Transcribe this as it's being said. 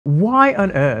Why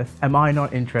on earth am I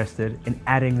not interested in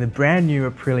adding the brand new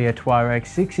Aprilia Tuareg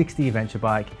 660 adventure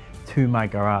bike to my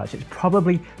garage? It's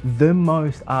probably the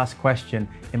most asked question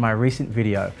in my recent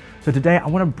video. So today I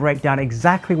want to break down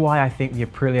exactly why I think the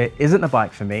Aprilia isn't the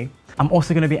bike for me. I'm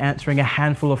also going to be answering a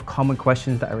handful of common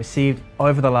questions that I received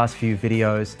over the last few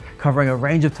videos, covering a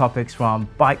range of topics from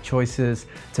bike choices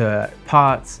to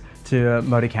parts to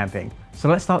motor camping. So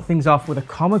let's start things off with a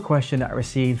common question that I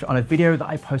received on a video that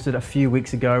I posted a few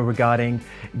weeks ago regarding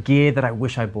gear that I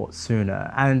wish I bought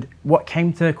sooner. And what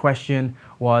came to question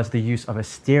was the use of a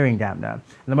steering dampener.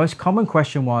 And the most common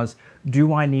question was,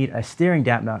 do I need a steering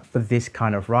dampener for this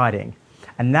kind of riding?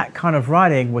 And that kind of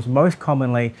riding was most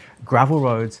commonly gravel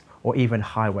roads or even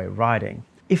highway riding.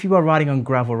 If you are riding on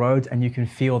gravel roads and you can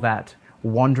feel that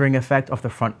wandering effect of the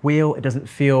front wheel, it doesn't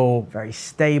feel very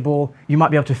stable. You might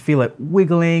be able to feel it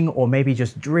wiggling or maybe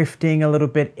just drifting a little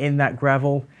bit in that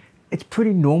gravel. It's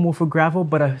pretty normal for gravel,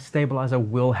 but a stabilizer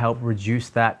will help reduce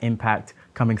that impact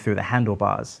coming through the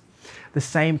handlebars. The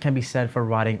same can be said for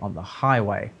riding on the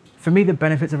highway. For me, the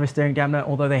benefits of a steering dampener,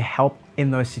 although they help in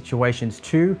those situations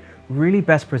too, really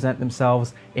best present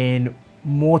themselves in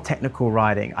more technical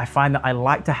riding. I find that I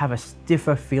like to have a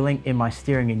stiffer feeling in my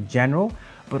steering in general,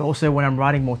 but also when I'm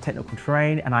riding more technical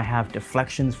terrain and I have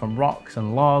deflections from rocks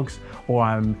and logs, or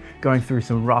I'm going through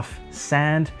some rough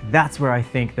sand, that's where I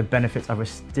think the benefits of a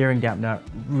steering dampener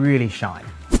really shine.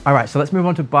 All right, so let's move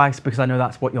on to bikes because I know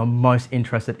that's what you're most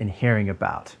interested in hearing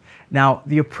about. Now,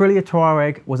 the Aprilia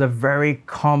Tuareg was a very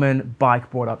common bike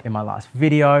brought up in my last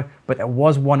video, but there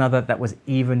was one other that was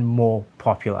even more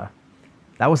popular.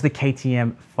 That was the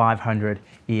KTM 500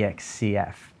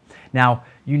 EXC-F. Now,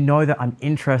 you know that I'm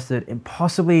interested in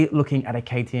possibly looking at a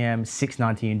KTM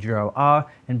 690 Enduro R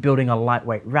and building a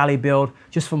lightweight rally build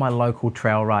just for my local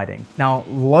trail riding. Now,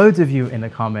 loads of you in the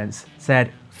comments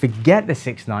said, forget the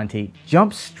 690,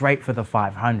 jump straight for the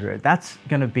 500. That's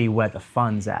gonna be where the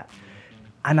fun's at.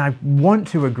 And I want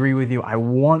to agree with you. I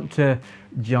want to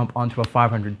jump onto a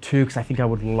 500 too, because I think I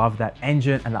would love that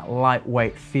engine and that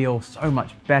lightweight feel so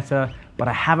much better, but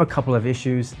I have a couple of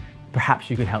issues. Perhaps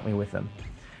you could help me with them.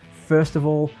 First of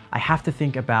all, I have to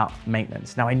think about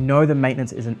maintenance. Now, I know the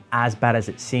maintenance isn't as bad as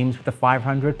it seems with the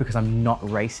 500 because I'm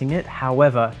not racing it.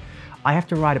 However, I have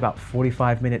to ride about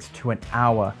 45 minutes to an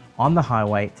hour on the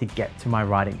highway to get to my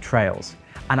riding trails.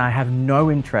 And I have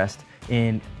no interest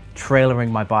in trailering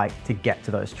my bike to get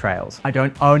to those trails. I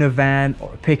don't own a van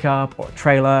or a pickup or a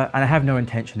trailer, and I have no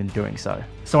intention in doing so.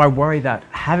 So I worry that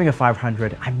having a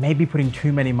 500, I may be putting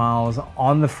too many miles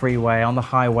on the freeway, on the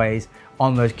highways,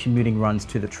 on those commuting runs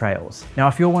to the trails. Now,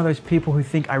 if you're one of those people who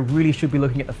think I really should be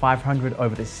looking at the 500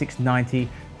 over the 690,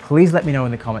 please let me know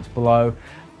in the comments below.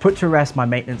 Put to rest my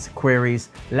maintenance queries.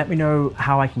 Let me know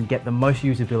how I can get the most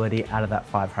usability out of that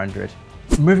 500.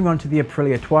 Moving on to the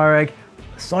Aprilia Tuareg.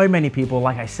 So many people,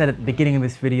 like I said at the beginning of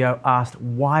this video, asked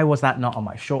why was that not on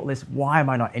my shortlist? Why am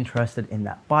I not interested in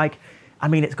that bike? I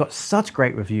mean, it's got such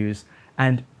great reviews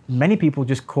and many people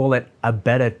just call it a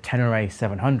better Tenere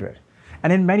 700.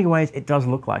 And in many ways, it does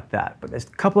look like that, but there's a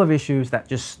couple of issues that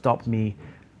just stopped me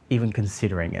even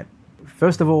considering it.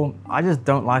 First of all, I just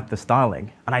don't like the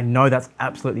styling. And I know that's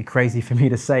absolutely crazy for me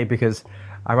to say because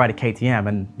I ride a KTM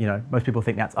and most people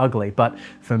think that's ugly. But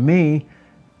for me,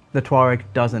 the Tuareg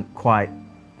doesn't quite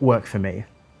work for me.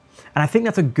 And I think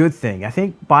that's a good thing. I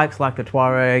think bikes like the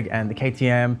Tuareg and the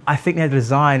KTM, I think their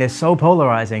design is so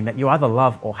polarizing that you either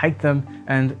love or hate them.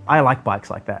 And I like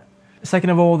bikes like that.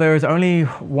 Second of all, there is only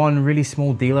one really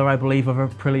small dealer, I believe, of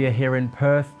Aprilia here in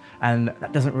Perth, and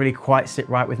that doesn't really quite sit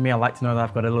right with me. I like to know that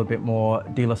I've got a little bit more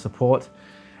dealer support.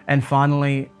 And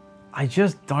finally, I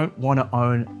just don't want to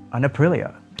own an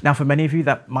Aprilia. Now, for many of you,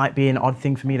 that might be an odd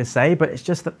thing for me to say, but it's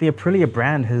just that the Aprilia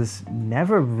brand has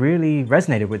never really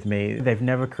resonated with me. They've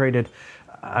never created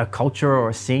a culture or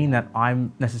a scene that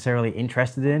I'm necessarily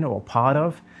interested in or part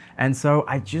of. And so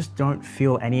I just don't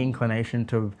feel any inclination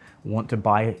to want to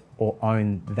buy or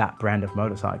own that brand of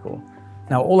motorcycle.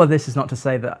 Now, all of this is not to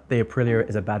say that the Aprilia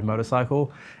is a bad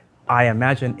motorcycle. I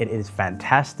imagine it is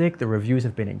fantastic. The reviews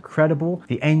have been incredible.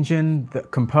 The engine, the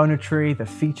componentry, the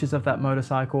features of that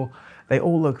motorcycle, they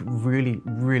all look really,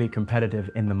 really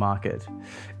competitive in the market.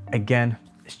 Again,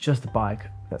 it's just a bike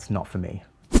that's not for me.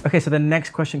 Okay, so the next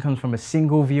question comes from a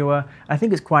single viewer. I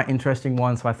think it's quite an interesting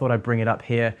one, so I thought I'd bring it up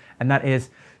here. And that is,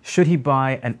 should he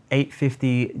buy an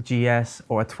 850 GS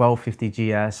or a 1250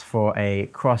 GS for a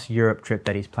cross-Europe trip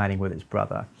that he's planning with his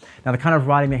brother? Now, the kind of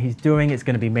riding that he's doing is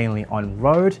going to be mainly on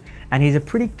road, and he's a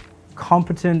pretty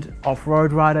competent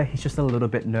off-road rider. He's just a little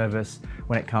bit nervous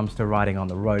when it comes to riding on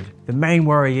the road. The main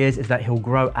worry is that he'll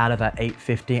grow out of that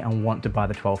 850 and want to buy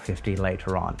the 1250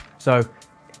 later on. So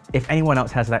If anyone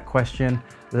else has that question,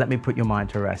 let me put your mind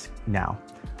to rest now.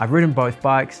 I've ridden both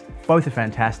bikes, both are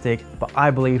fantastic, but I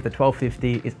believe the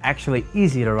 1250 is actually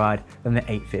easier to ride than the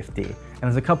 850. And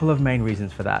there's a couple of main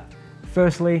reasons for that.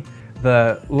 Firstly,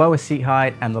 the lower seat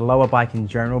height and the lower bike in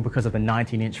general, because of the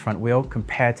 19-inch front wheel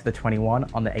compared to the 21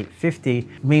 on the 850,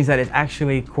 means that it's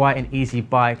actually quite an easy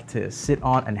bike to sit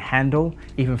on and handle,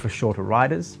 even for shorter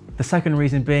riders. The second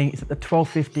reason being is that the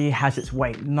 1250 has its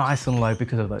weight nice and low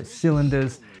because of those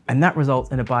cylinders, and that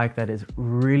results in a bike that is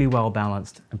really well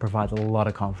balanced and provides a lot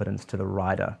of confidence to the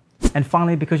rider. And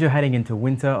finally, because you're heading into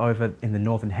winter over in the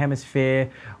Northern Hemisphere,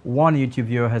 one YouTube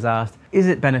viewer has asked, is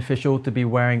it beneficial to be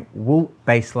wearing wool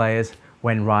base layers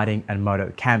when riding and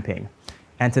moto camping?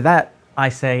 And to that, I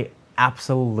say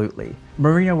absolutely.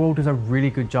 Merino wool does a really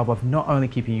good job of not only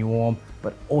keeping you warm,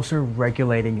 but also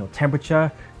regulating your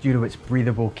temperature due to its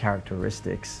breathable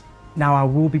characteristics. Now, I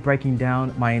will be breaking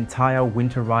down my entire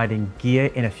winter riding gear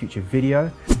in a future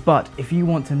video, but if you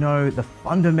want to know the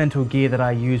fundamental gear that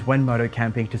I use when moto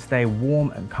camping to stay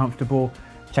warm and comfortable,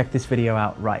 check this video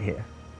out right here.